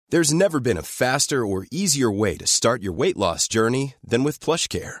There's never been a faster or easier way to start your weight loss journey than with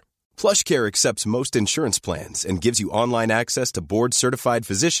PlushCare. PlushCare accepts most insurance plans and gives you online access to board-certified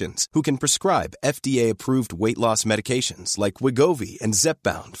physicians who can prescribe FDA-approved weight loss medications like Wegovy and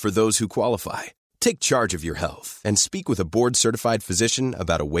Zepbound for those who qualify. Take charge of your health and speak with a board-certified physician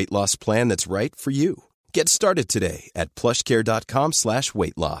about a weight loss plan that's right for you. Get started today at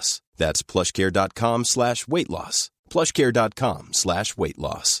plushcare.com/weight loss. That's plushcare.com/weight loss. plushcare.com/weight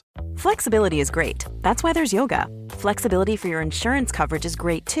loss. Flexibility is great. That's why there's yoga. Flexibility for your insurance coverage is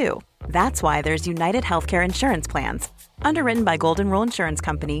great too. That's why there's United Healthcare Insurance Plans. Underwritten by Golden Rule Insurance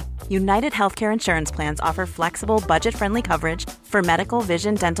Company, United Healthcare Insurance Plans offer flexible, budget-friendly coverage for medical,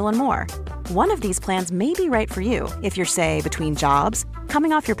 vision, dental, and more. One of these plans may be right for you if you're, say, between jobs,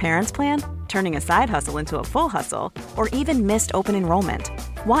 coming off your parents' plan, turning a side hustle into a full hustle, or even missed open enrollment.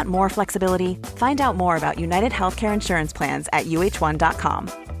 Want more flexibility? Find out more about United Healthcare Insurance Plans at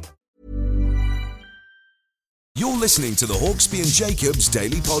uh1.com. You're listening to the Hawksby and Jacobs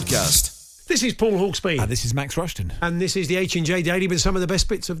Daily Podcast. This is Paul Hawksby. And this is Max Rushton. And this is the H&J Daily with some of the best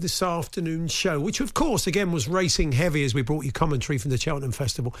bits of this afternoon's show, which, of course, again, was racing heavy as we brought you commentary from the Cheltenham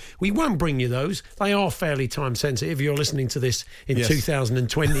Festival. We won't bring you those. They are fairly time-sensitive. You're listening to this in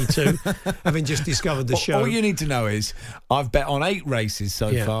 2022, having just discovered the show. All you need to know is I've bet on 8 races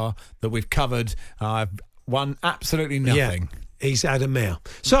so far that we've covered. I've won absolutely nothing. Yeah. He's had a mare.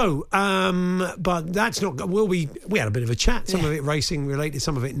 So, but that's not... we had a bit of a chat, some of it racing related,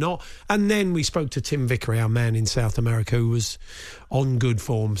 some of it not. And then we spoke to Tim Vickery, our man in South America, who was on good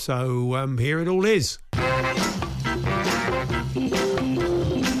form. So here it all is.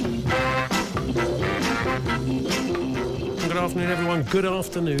 Good afternoon, everyone. Good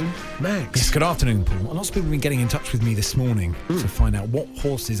afternoon, Max. Yes, good afternoon, Paul. Lots of people have been getting in touch with me this morning to find out what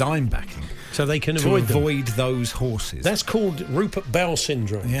horses I'm backing. So they can avoid avoid those horses. That's called Rupert Bell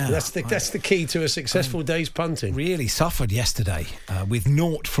syndrome. Yeah, that's the key to a successful day's punting. Really suffered yesterday with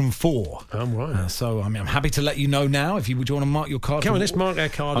 0 from 4. Right. So I'm happy to let you know now. If you would want to mark your card. Come on, let's mark our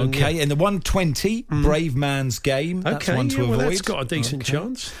card. Okay, in the 120, Brave Man's Game. That's one to avoid. That's got a decent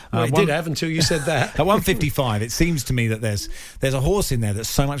chance. Well, it did have until you said that. At 155, it seems to me that there's a horse in there that's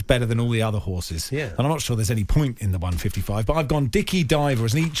so much better than all the other horses. Yeah. And I'm not sure there's any point in the 155, but I've gone Dickie Diver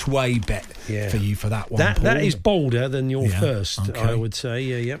as an each-way bet for you for that one. That is bolder than your first, I would say.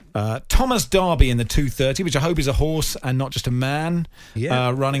 Yeah. Thomas Darby in the 230, which I hope is a horse and not just a man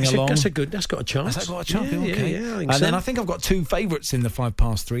running along. That's got a chance. Has that got a chance? Yeah, okay. I think Then I think I've got 2 favourites in the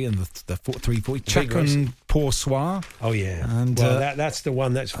 5-3 and the 340. Chacun Pour Soir. Oh yeah, and that's the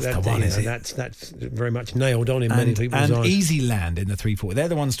one. That's the one. Is it? That's very much nailed on in many people's eyes. And Easy Land in the 340. They're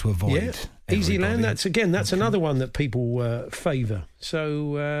the ones to avoid. Yeah. Easy Land. That's another one that people favour.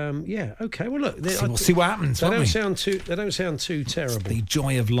 So okay. Well, look, we'll see what happens. They don't sound too terrible. It's the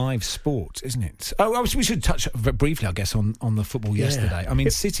joy of live sport, isn't it? We should touch briefly, I guess, on the football yesterday. I mean,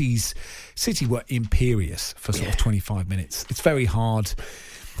 City were imperious for sort of 25 minutes. It's very hard.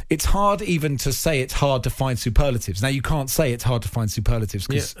 It's hard even to say it's hard to find superlatives. Now, you can't say it's hard to find superlatives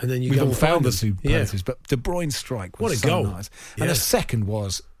because we've all found the superlatives. But De Bruyne's strike was so goal. Nice. And the second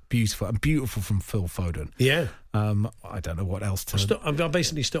was beautiful from Phil Foden. Yeah. I don't know what else to... I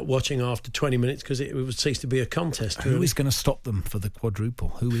basically stopped watching after 20 minutes because it would cease to be a contest. Who is going to stop them for the quadruple?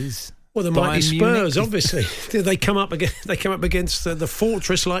 Who is... Well, the mighty Spurs, obviously. They come up against the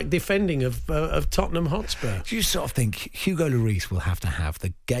fortress-like defending of Tottenham Hotspur. Do you sort of think Hugo Lloris will have to have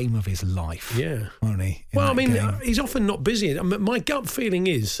the game of his life? Yeah, won't he? Well, I mean, he's often not busy. My gut feeling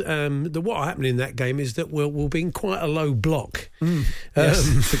is that what happened in that game is that we'll be in quite a low block.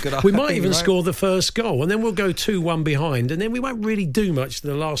 We might even score the first goal, and then we'll go 2-1 behind, and then we won't really do much for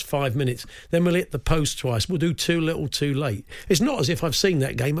the last 5 minutes. Then we'll hit the post twice. We'll do too little, too late. It's not as if I've seen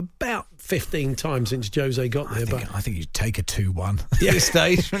that game about 15 times since Jose got there. I think you'd take a 2-1 at this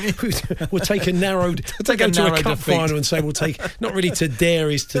stage. We'll take a narrowed... go to a cup final and say we'll take... Not really to dare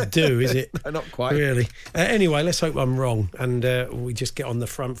is to do, is it? No, not quite. Really. Anyway, let's hope I'm wrong and we just get on the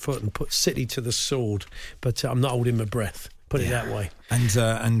front foot and put City to the sword. But I'm not holding my breath, put it that way.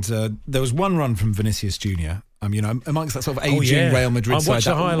 And there was one run from Vinicius Junior. Amongst that sort of aging Real Madrid side. I watched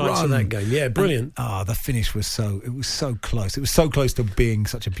the highlights of that game. Yeah, brilliant. The finish was so close. It was so close to being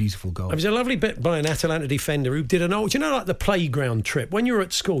such a beautiful goal. It was a lovely bit by an Atalanta defender who did an old, like the playground trip. When you were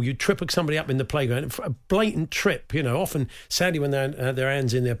at school, you'd trip somebody up in the playground. A blatant trip, often, sadly, when they had their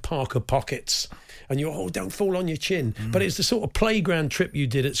hands in their Parker pockets. And don't fall on your chin. But it's the sort of playground trip you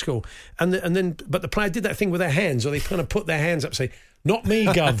did at school. But the player did that thing with their hands, or they kind of put their hands up, say, Not me,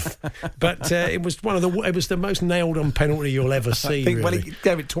 Gov. But it was it was the most nailed-on penalty you'll ever see. Well, really. he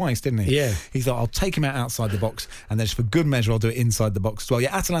gave it twice, didn't he? Yeah. He thought, I'll take him out outside the box, and then just for good measure, I'll do it inside the box as well.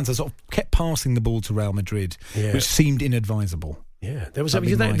 Yeah, Atalanta sort of kept passing the ball to Real Madrid, which seemed inadvisable. Yeah, there was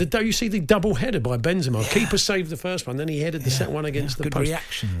you see the double header by Benzema. Yeah. Keeper saved the first one, then he headed the second one against the good post.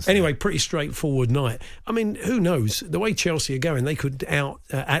 reactions. Anyway, pretty straightforward night. I mean, who knows? The way Chelsea are going, they could out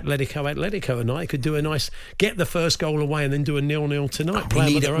Atletico tonight. Could do a nice get the first goal away and then do a 0-0 tonight.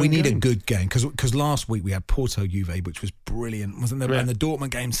 We need a good game because last week we had Porto Juve, which was brilliant, wasn't there? Yeah. And the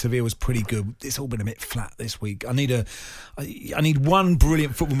Dortmund game, Sevilla, was pretty good. It's all been a bit flat this week. I need one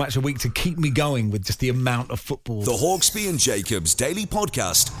brilliant football match a week to keep me going with just the amount of football. The Hawksbee and Jacobs Daily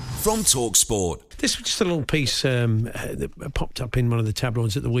Podcast from TalkSport. This was just a little piece that popped up in one of the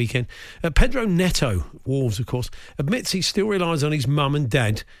tabloids at the weekend. Pedro Neto, Wolves of course, admits he still relies on his mum and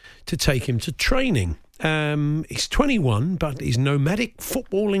dad to take him to training. He's 21, but his nomadic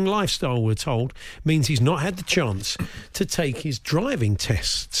footballing lifestyle, we're told, means he's not had the chance to take his driving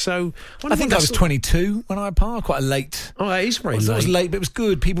test. So I think I was 22 when I parked, quite a late. Oh, it is very late. It was late, but it was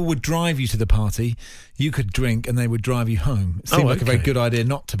good. People would drive you to the party. You could drink, and they would drive you home. It seemed like a very good idea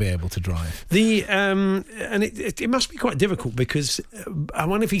not to be able to drive. And it must be quite difficult because I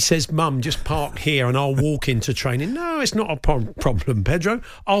wonder if he says, "Mum, just park here and I'll walk into training." No, it's not a problem, Pedro.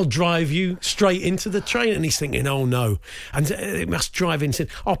 I'll drive you straight into the train. And he's thinking, "Oh no!" And it must drive into.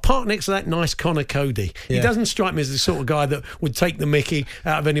 I'll park next to that nice Connor Cody. Yeah. He doesn't strike me as the sort of guy that would take the mickey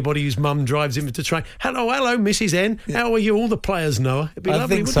out of anybody whose mum drives him to train. Hello, Mrs. N. Yeah. How are you? All the players know her. It'd be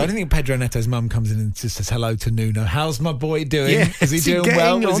lovely, think so. I don't think Pedro Neto's mum comes in and just says hello to Nuno. How's my boy doing? Yeah. Is he doing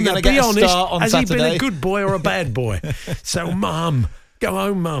well? Is he going to get a start on Saturday? Has he been a good boy or a bad boy? So, Mum. Go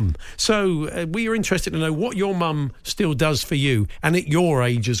home, Mum. So we are interested to know what your mum still does for you and at your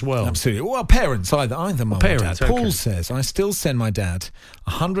age as well. Absolutely. Well, parents, either mum or dad. Okay. Paul says, I still send my dad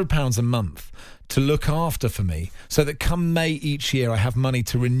 £100 a month to look after for me so that come May each year I have money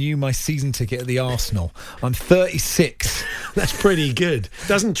to renew my season ticket at the Arsenal. I'm 36. That's pretty good.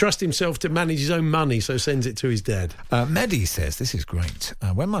 Doesn't trust himself to manage his own money, so sends it to his dad. Mehdi says, this is great.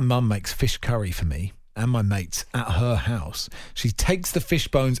 When my mum makes fish curry for me and my mates at her house, she takes the fish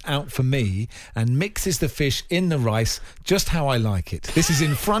bones out for me and mixes the fish in the rice just how I like it. This is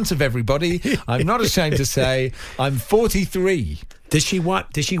in front of everybody. I'm not ashamed to say I'm 43. Did she wet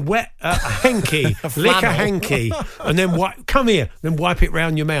a hanky, lick a hanky, and then come here, then wipe it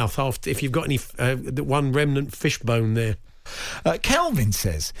round your mouth after if you've got any one remnant fish bone there? Calvin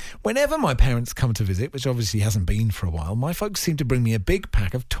says, whenever my parents come to visit, which obviously hasn't been for a while, my folks seem to bring me a big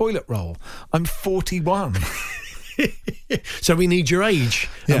pack of toilet roll. I'm 41. So we need your age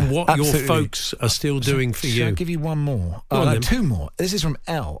and what absolutely. Your folks are still doing for you. Shall I give you one more? Two more. This is from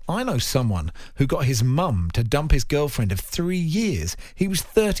L. I know someone who got his mum to dump his girlfriend of 3 years. He was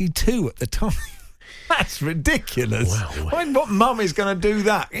 32 at the time. That's ridiculous. Wow. What mum is going to do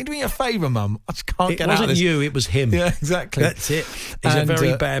that? Can you do me a favour, Mum? I just can't get out of this. It wasn't you, it was him. Yeah, exactly. That's it. He's a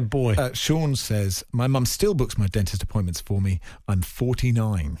very bad boy. Sean says, my mum still books my dentist appointments for me. I'm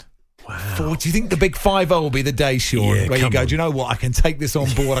 49. Wow. Do you think the big 5-0 will be the day, Sean, where you go, do you know what? I can take this on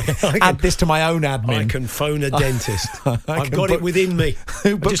board. I can add this to my own admin. I can phone a dentist. I've got it within me.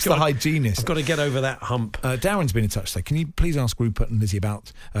 Who books the hygienist? I've got to get over that hump. Darren's been in touch today. Can you please ask Rupert and Lizzie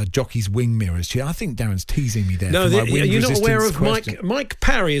about Jockey's wing mirrors? I think Darren's teasing me there. No, you're not aware of Mike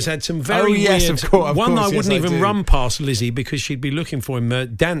Parry has had some very weird... of course, one I wouldn't even run past Lizzie because she'd be looking for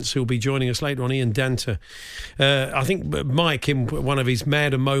him. Dance, who'll be joining us later on, Ian Danter. I think Mike, in one of his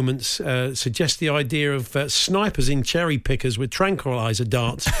madder moments, suggests the idea of snipers in cherry pickers with tranquilizer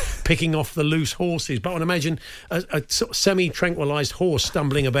darts picking off the loose horses. But I would imagine a sort of semi-tranquilised horse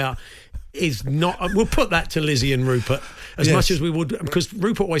stumbling about is not... We'll put that to Lizzie and Rupert as much as we would, because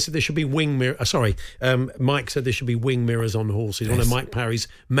Rupert always said there should be wing mirror. Mike said there should be wing mirrors on horses. One of Mike Parry's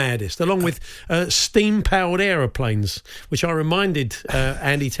maddest, along with steam-powered aeroplanes, which I reminded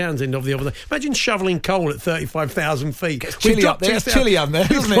Andy Townsend of the other day. Imagine shoveling coal at 35,000 feet. It's chilly up there. It's chilly up there,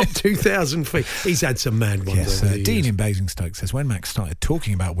 isn't it? 2,000 feet. He's had some mad ones. Yes, Dean in Basingstoke says, when Max started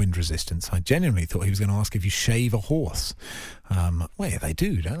talking about wind resistance, I genuinely thought he was going to ask if you shave a horse. Well, they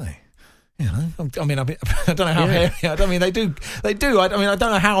do, don't they? You know, I mean, I don't know how hairy. I mean, they do. I mean, I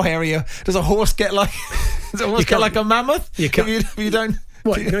don't know how hairy. Does a horse get like? Does a horse get like a mammoth? You don't.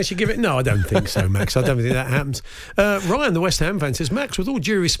 What, can I give it? No, I don't think so, Max. I don't think that happens. Ryan, the West Ham fan, says, Max, with all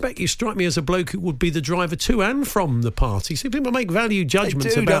due respect, you strike me as a bloke who would be the driver to and from the party. See, people make value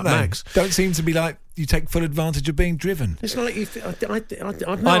judgments about Max. Don't seem to be like you take full advantage of being driven. It's like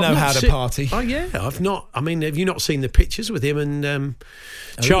I know how to party. Oh yeah, I've not. I mean, have you not seen the pictures with him and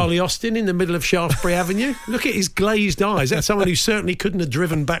Charlie Austin in the middle of Shaftesbury Avenue? Look at his glazed eyes. That's someone who certainly couldn't have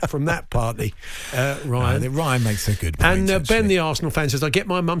driven back from that party. Ryan. Ryan makes a good point. And Ben, the Arsenal fan, says, I get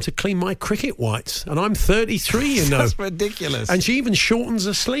my mum to clean my cricket whites, and I'm 33. You know, that's ridiculous. And she even shortens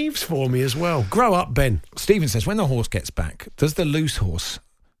the sleeves for me as well. Grow up, Ben. Stephen says, when the horse gets back, does the loose horse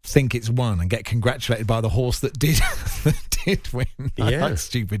think it's won and get congratulated by the horse that did win? Yeah. I like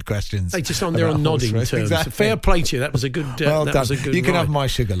stupid questions. They just on there on nodding terms. Exactly. Fair play to you. That was a good. Well done. Was a good you can ride. have my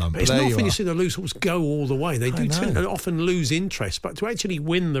sugar lump. But it's not often you see the loose horse go all the way. They do often lose interest, but to actually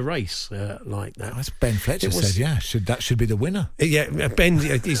win the race like that. As Ben Fletcher said, that should be the winner. Yeah, Ben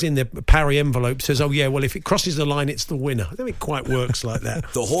is in the Parry envelope. Says, oh yeah, well if it crosses the line, it's the winner. I don't think it quite works like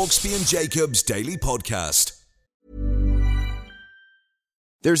that. The Hawksbee and Jacobs Daily Podcast.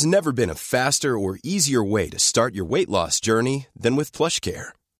 There's never been a faster or easier way to start your weight loss journey than with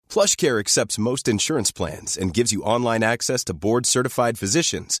PlushCare. PlushCare accepts most insurance plans and gives you online access to board-certified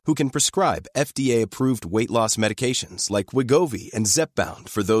physicians who can prescribe FDA-approved weight loss medications like Wegovy and Zepbound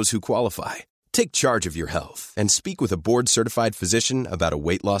for those who qualify. Take charge of your health and speak with a board-certified physician about a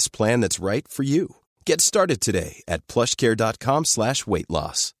weight loss plan that's right for you. Get started today at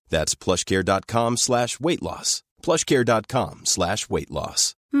plushcare.com/weight-loss. That's plushcare.com/weight-loss.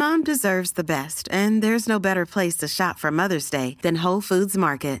 plushcare.com/weight-loss. Mom deserves the best, and there's no better place to shop for Mother's Day than Whole Foods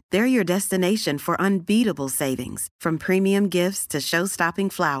Market. They're your destination for unbeatable savings, from premium gifts to show-stopping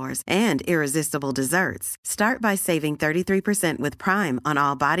flowers and irresistible desserts. Start by saving 33% with Prime on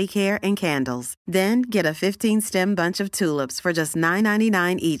all body care and candles. Then get a 15-stem bunch of tulips for just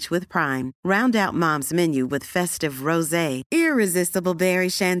 $9.99 each with Prime. Round out Mom's menu with festive rosé, irresistible berry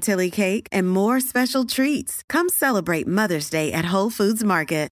chantilly cake, and more special treats. Come celebrate Mother's Day at Whole Foods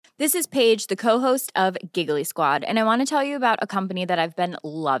Market. This is Paige, the co-host of Giggly Squad, and I want to tell you about a company that I've been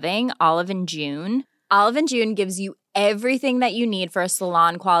loving, Olive & June. Olive & June gives you everything that you need for a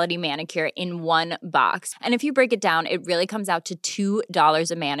salon-quality manicure in one box. And if you break it down, it really comes out to $2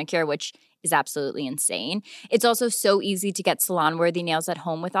 a manicure, which is absolutely insane. It's also so easy to get salon-worthy nails at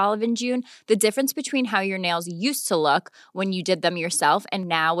home with Olive & June. The difference between how your nails used to look when you did them yourself and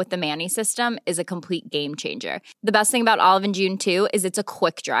now with the Mani system is a complete game changer. The best thing about Olive & June, too, is it's a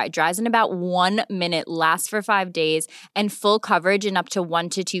quick dry. Dries in about 1 minute, lasts for 5 days, and full coverage in up to 1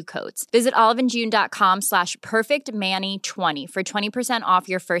 to 2 coats. Visit oliveandjune.com/perfectmani20 for 20% off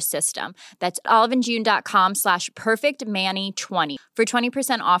your first system. That's oliveandjune.com/perfectmani20 for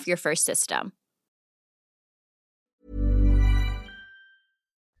 20% off your first system.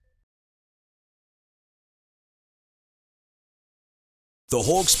 The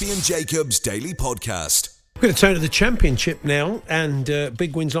Hawksbee and Jacobs Daily Podcast. We're going to turn to the Championship now, and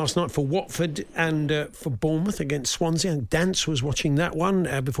big wins last night for Watford and for Bournemouth against Swansea. And Dance was watching that one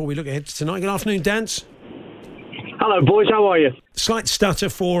before we look ahead to tonight. Good afternoon, Dance. Hello, boys. How are you? Slight stutter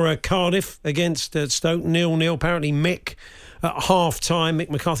for Cardiff against Stoke, 0-0. Apparently, Mick at half-time,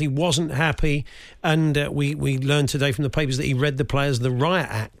 Mick McCarthy wasn't happy, and we learned today from the papers that he read the players the Riot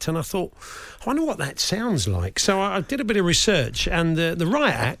Act, and I thought, I wonder what that sounds like. So I did a bit of research, and the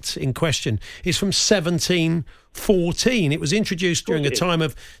Riot Act in question is from 1714. It was introduced during a time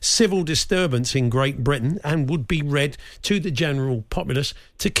of civil disturbance in Great Britain and would be read to the general populace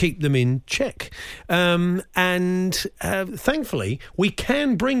to keep them in check. Thankfully, we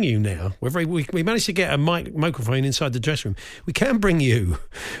can bring you now. We managed to get a microphone inside the dressing room. We can bring you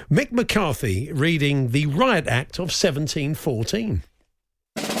Mick McCarthy reading the Riot Act of 1714.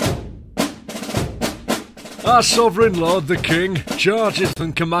 Our sovereign lord the king chargeth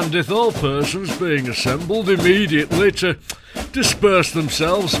and commandeth all persons being assembled immediately to disperse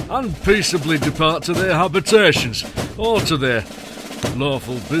themselves and peaceably depart to their habitations or to their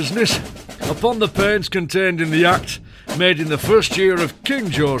lawful business upon the pains contained in the act made in the first year of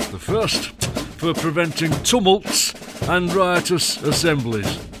King George I for preventing tumults and riotous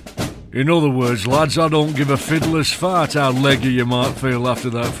assemblies. In other words, lads, I don't give a fiddler's fart how leggy you might feel after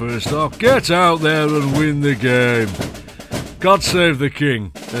that first half. Get out there and win the game. God save the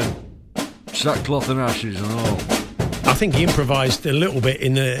king, and sackcloth and ashes and all. I think he improvised a little bit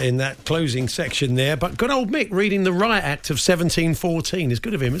in that closing section there, but good old Mick reading the Riot Act of 1714 is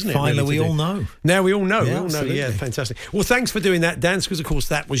good of him, isn't it? Finally, really, we all know. Now we all know. Yeah, Yeah, fantastic. Well, thanks for doing that, Dan, because, of course,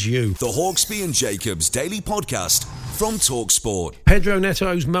 that was you. The Hawksbee and Jacobs Daily Podcast from TalkSport. Pedro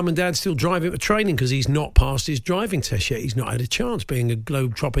Neto's mum and dad still drive him to training because he's not passed his driving test yet. He's not had a chance being a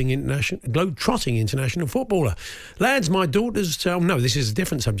globe-trotting international footballer. Lads, my daughters... no, this is a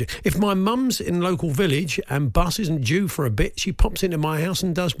different subject. If my mum's in local village and bus isn't due for a bit, she pops into my house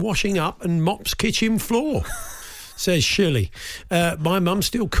and does washing up and mops kitchen floor. Says Shirley. My mum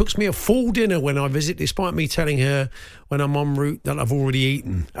still cooks me a full dinner when I visit, despite me telling her when I'm en route that I've already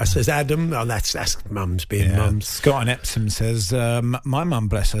eaten. Says Adam. Oh, that's mums being mums. Scott in Epsom says, my mum,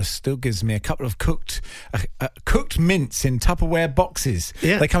 bless her, still gives me a couple of cooked mints in Tupperware boxes.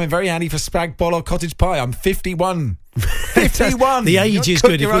 Yeah. They come in very handy for spag bol or cottage pie. I'm 51. 51. The age is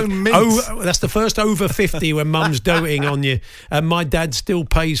good. That's the first over 50 when mum's doting on you. And my dad still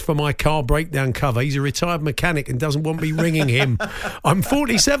pays for my car breakdown cover. He's a retired mechanic and doesn't want me ringing him. I'm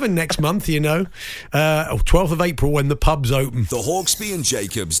 47 next month, 12th of April when the pub's open. The Hawksbee and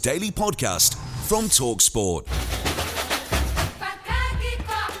Jacobs Daily Podcast from TalkSport.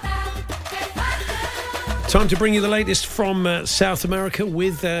 Time to bring you the latest from South America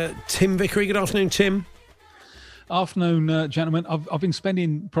with Tim Vickery. Good afternoon, Tim. Afternoon, gentlemen. I've been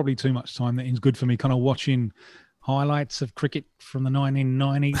spending probably too much time that is good for me, kind of watching highlights of cricket from the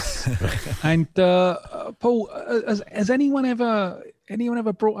 1990s. And Paul, has anyone ever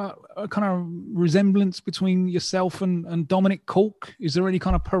brought out a kind of resemblance between yourself and Dominic Cork? Is there any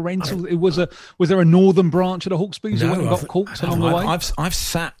kind of parental? Was there a northern branch of the Hawksbees who went and got Corks along the way? I've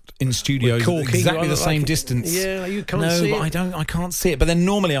sat in studios exactly the same distance. Yeah, you can't see it. I can't see it. But then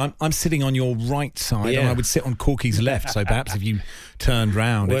normally I'm sitting on your right side, and I would sit on Corky's left. So perhaps if you turned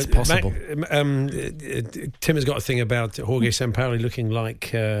round, it's possible. Tim has got a thing about Jorge Sampaoli looking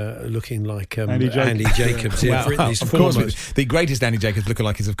like Andy Jacobs. Of course, the greatest Andy Jacobs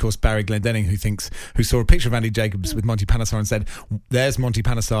lookalike is, of course, Barry Glendenning, who saw a picture of Andy Jacobs with Monty Panesar and said, "There's Monty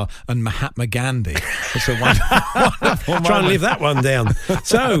Panesar and Mahatma Gandhi." So try and live that one down.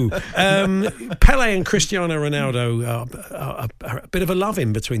 So Pele and Cristiano Ronaldo are a bit of a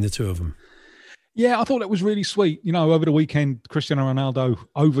love-in between the two of them. Yeah, I thought it was really sweet. Over the weekend, Cristiano Ronaldo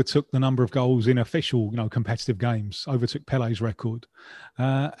overtook the number of goals in official, competitive games, overtook Pele's record.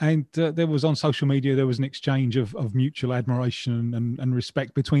 And there was on social media, there was an exchange of mutual admiration and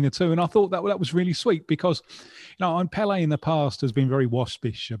respect between the two. And I thought that was really sweet because, Pele in the past has been very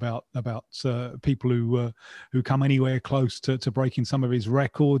waspish about people who come anywhere close to breaking some of his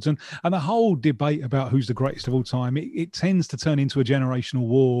records. And the whole debate about who's the greatest of all time, it tends to turn into a generational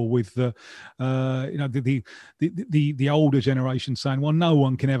war with the older generation saying, well, no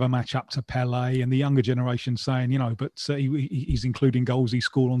one can ever match up to Pele, and the younger generation saying, but he's including goals he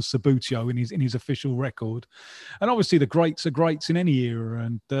scored on Sabutio in his official record. And obviously the greats are greats in any era,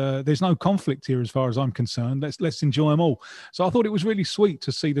 and there's no conflict here as far as I'm concerned. Let's enjoy them all. So I thought it was really sweet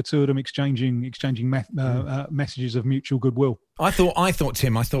to see the two of them exchanging messages of mutual goodwill. I thought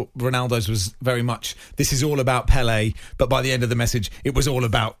Ronaldo's was very much, this is all about Pele, but by the end of the message, it was all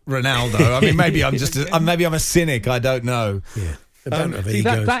about Ronaldo. I mean, maybe I'm a cynic. I don't know. Yeah.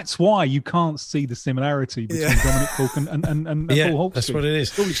 That's why you can't see the similarity between Dominic Cork and Paul Hawksbee. That's what it is.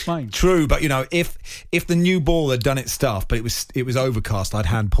 It's all explained. True, but if the new ball had done its stuff, but it was overcast, I'd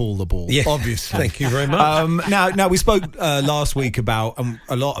hand Paul the ball. Yeah. Obviously. Thank you very much. Now we spoke last week about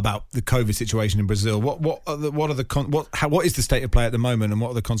a lot about the COVID situation in Brazil. What is the state of play at the moment, and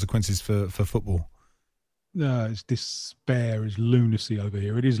what are the consequences for football? It's despair, it's lunacy over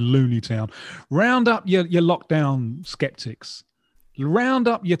here. It is loony town. Round up your lockdown skeptics. Round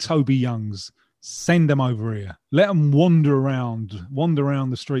up your Toby Youngs, send them over here. Let them wander around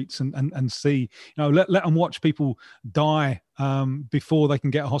the streets and see. Let them watch people die before they can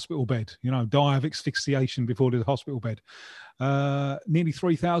get a hospital bed. Die of asphyxiation before there's a hospital bed. Nearly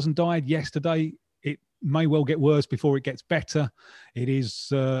 3,000 died yesterday. It may well get worse before it gets better. It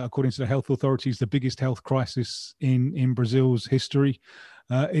is, according to the health authorities, the biggest health crisis in Brazil's history.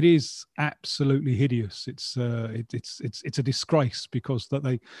 It is absolutely hideous. It's a disgrace because that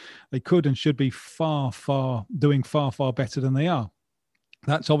they could and should be doing far better than they are.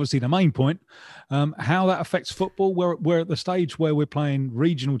 That's obviously the main point. How that affects football, we're at the stage where we're playing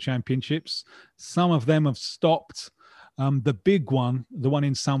regional championships. Some of them have stopped. The big one, the one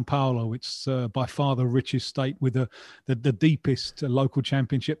in Sao Paulo, it's by far the richest state with the deepest local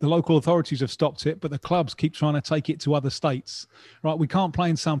championship. The local authorities have stopped it, but the clubs keep trying to take it to other states. Right, we can't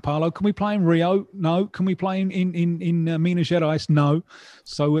play in Sao Paulo. Can we play in Rio? No. Can we play in Minas Gerais? No.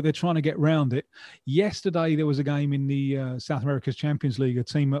 So they're trying to get round it. Yesterday, there was a game in the South America's Champions League, a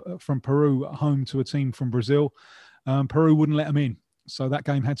team from Peru at home to a team from Brazil. Peru wouldn't let them in. So that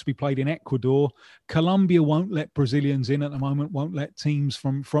game had to be played in Ecuador. Colombia won't let Brazilians in at the moment, won't let teams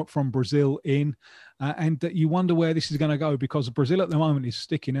from Brazil in. And you wonder where this is going to go, because Brazil at the moment is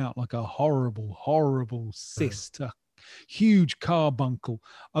sticking out like a horrible cyst, Huge carbuncle.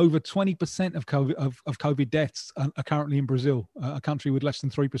 Over 20% of COVID deaths are currently in Brazil, a country with less than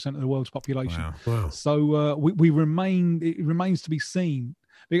 3% of the world's population. Wow. So it remains to be seen.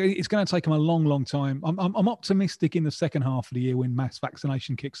 It's going to take them a long, long time. I'm optimistic in the second half of the year when mass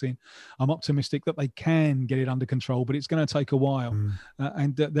vaccination kicks in. I'm optimistic that they can get it under control, but it's going to take a while.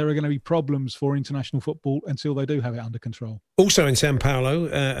 And there are going to be problems for international football until they do have it under control. Also in Sao Paulo,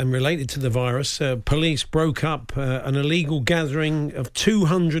 and related to the virus, police broke up an illegal gathering of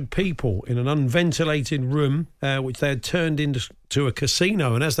 200 people in an unventilated room, which they had turned into a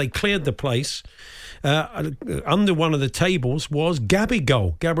casino. And as they cleared the place, under one of the tables was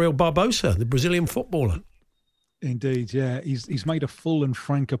Gabriel Barbosa, the Brazilian footballer. Indeed, yeah. He's made a full and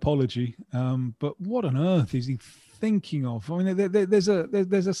frank apology. But what on earth is he thinking of? I mean, there's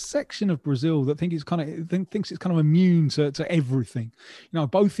a section of Brazil that thinks it's kind of immune to everything.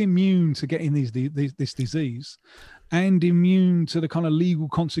 Both immune to getting this disease and immune to the kind of legal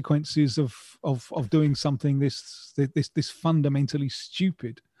consequences of doing something this fundamentally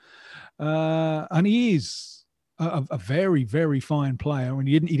stupid. And he is a very, very fine player, and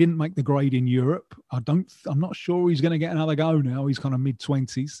he didn't make the grade in Europe. I'm not sure he's going to get another go now. He's kind of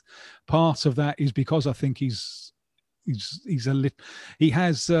mid-20s. Part of that is because I think he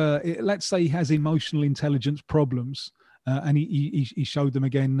has let's say he has emotional intelligence problems, and he showed them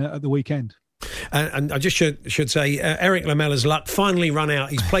again at the weekend. And I just should say, Eric Lamella's luck finally run out.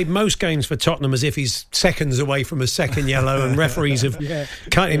 He's played most games for Tottenham as if he's seconds away from a second yellow, and referees have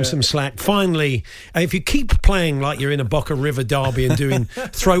cut him some slack. Finally, if you keep playing like you're in a Boca River derby and doing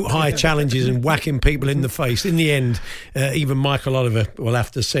throat-high challenges and whacking people in the face, in the end, even Michael Oliver will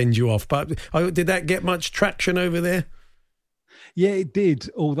have to send you off. But did that get much traction over there? Yeah, it did,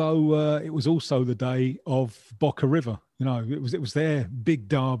 although it was also the day of Boca River. It was their big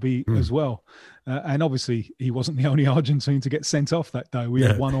derby as well. And obviously, he wasn't the only Argentine to get sent off that day. We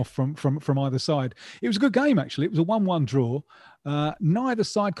had one off from either side. It was a good game, actually. It was a 1-1 draw. Neither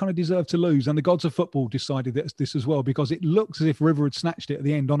side kind of deserved to lose, and the gods of football decided this as well, because it looks as if River had snatched it at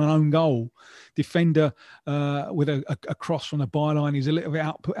the end on an own goal. Defender with a cross from the byline, he's a little bit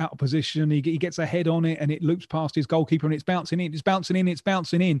out of position. He gets a head on it, and it loops past his goalkeeper, and it's bouncing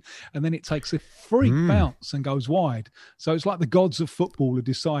in, and then it takes a freak bounce and goes wide. So it's like the gods of football have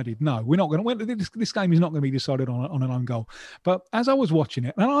decided, no, we're not going to. This game is not going to be decided on an own goal. But as I was watching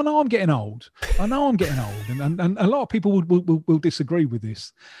it, and I know I'm getting old, and a lot of people will disagree with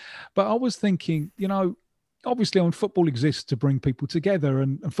this, but I was thinking, obviously football exists to bring people together,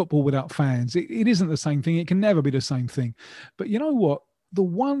 and football without fans, it isn't the same thing. It can never be the same thing. But you know what? The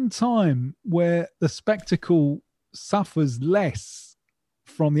one time where the spectacle suffers less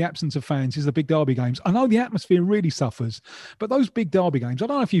from the absence of fans is the big derby games. I know the atmosphere really suffers, but those big derby games, I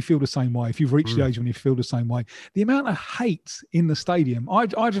don't know if you feel the same way, if you've reached the age when you feel the same way. The amount of hate in the stadium, I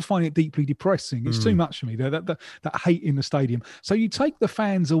just find it deeply depressing. It's too much for me, that hate in the stadium. So you take the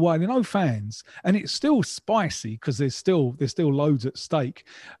fans away, there are no fans, and it's still spicy because there's still loads at stake,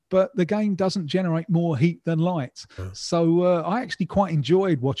 but the game doesn't generate more heat than light. So I actually quite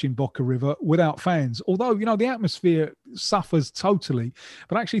enjoyed watching Boca River without fans, although, the atmosphere suffers totally.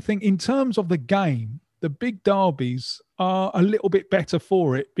 But I actually think in terms of the game, the big derbies are a little bit better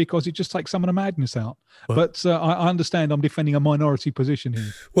for it because it just takes some of the madness out. Well, but I understand I'm defending a minority position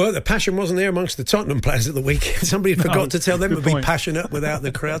here. Well, the passion wasn't there amongst the Tottenham players at the weekend. Somebody forgot to tell them to be passionate without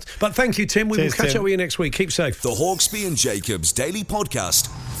the crowd. But thank you, Tim. We will catch up with you next week. Keep safe. The Hawksby and Jacobs Daily Podcast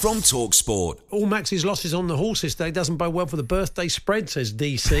from TalkSport. All Max's losses on the horses today doesn't bode well for the birthday spread, says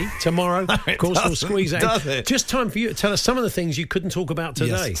DC. Tomorrow, of course, we'll squeeze that in. Just time for you to tell us some of the things you couldn't talk about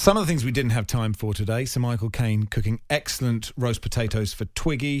today. Yes, some of the things we didn't have time for today. Sir Michael Caine cooking excellent roast potatoes for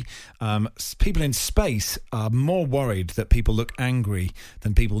Twiggy. People in space are more worried that people look angry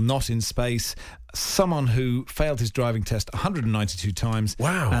than people not in space. Someone who failed his driving test 192 times.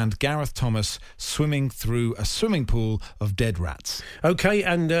 Wow. And Gareth Thomas swimming through a swimming pool of dead rats. OK,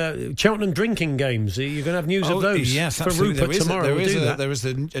 and Cheltenham drinking games. Are you going to have news of those? Yes, for absolutely. Rupert tomorrow. There is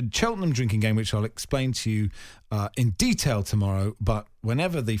a Cheltenham drinking game which I'll explain to you in detail tomorrow, but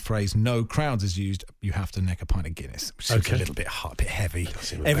whenever the phrase no crowds is used, you have to neck a pint of Guinness, which is a little bit hot, a bit heavy.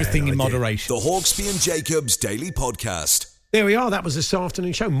 Everything in moderation. The Hawksby and Jacobs Daily Podcast. There we are. That was this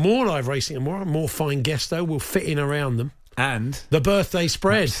afternoon show. More live racing tomorrow. More fine guests, though. We'll fit in around them. And the birthday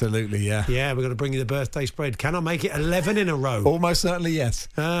spread. Absolutely, yeah. Yeah, we're going to bring you the birthday spread. Can I make it 11 in a row? Almost certainly, yes.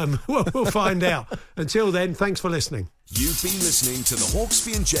 We'll find out. Until then, thanks for listening. You've been listening to the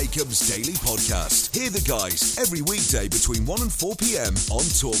Hawksby and Jacobs Daily Podcast. Hear the guys every weekday between 1 and 4 p.m. on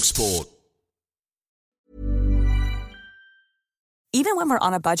TalkSport. Even when we're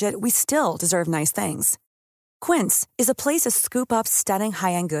on a budget, we still deserve nice things. Quince is a place to scoop up stunning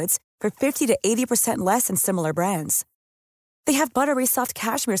high-end goods for 50 to 80% less than similar brands. They have buttery soft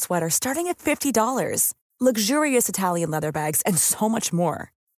cashmere sweaters starting at $50, luxurious Italian leather bags, and so much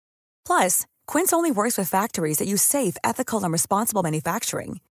more. Plus, Quince only works with factories that use safe, ethical, and responsible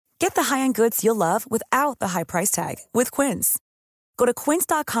manufacturing. Get the high-end goods you'll love without the high price tag with Quince. Go to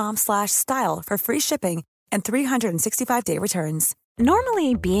quince.com/style for free shipping and 365-day returns.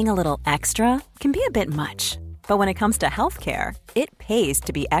 Normally, being a little extra can be a bit much, but when it comes to healthcare, it pays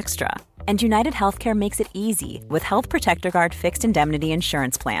to be extra. And United Healthcare makes it easy with Health Protector Guard fixed indemnity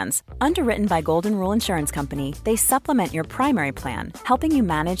insurance plans. Underwritten by Golden Rule Insurance Company, they supplement your primary plan, helping you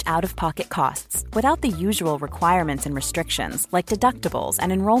manage out-of-pocket costs without the usual requirements and restrictions like deductibles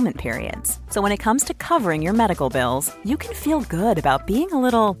and enrollment periods. So when it comes to covering your medical bills, you can feel good about being a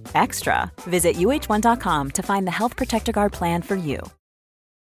little extra. Visit UH1.com to find the Health Protector Guard plan for you.